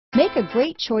Make a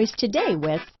great choice today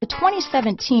with the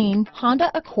 2017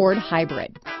 Honda Accord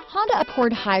Hybrid. Honda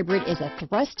Accord Hybrid is a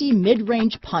thrusty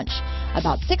mid-range punch.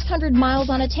 About 600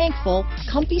 miles on a tank full,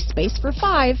 comfy space for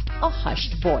 5, a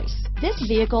hushed voice. This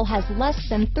vehicle has less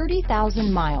than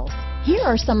 30,000 miles. Here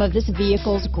are some of this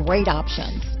vehicle's great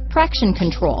options: traction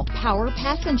control, power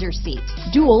passenger seat,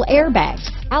 dual airbags,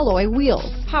 alloy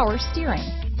wheels, power steering,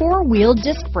 4-wheel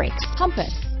disc brakes,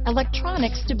 compass,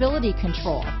 electronic stability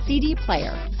control, CD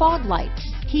player, fog lights,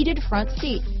 heated front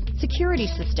seat, security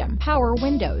system, power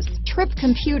windows, trip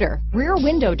computer, rear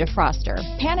window defroster,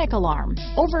 panic alarm,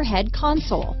 overhead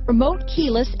console, remote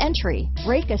keyless entry,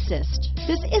 brake assist.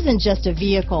 This isn't just a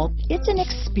vehicle, it's an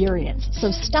experience. So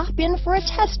stop in for a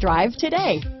test drive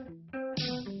today.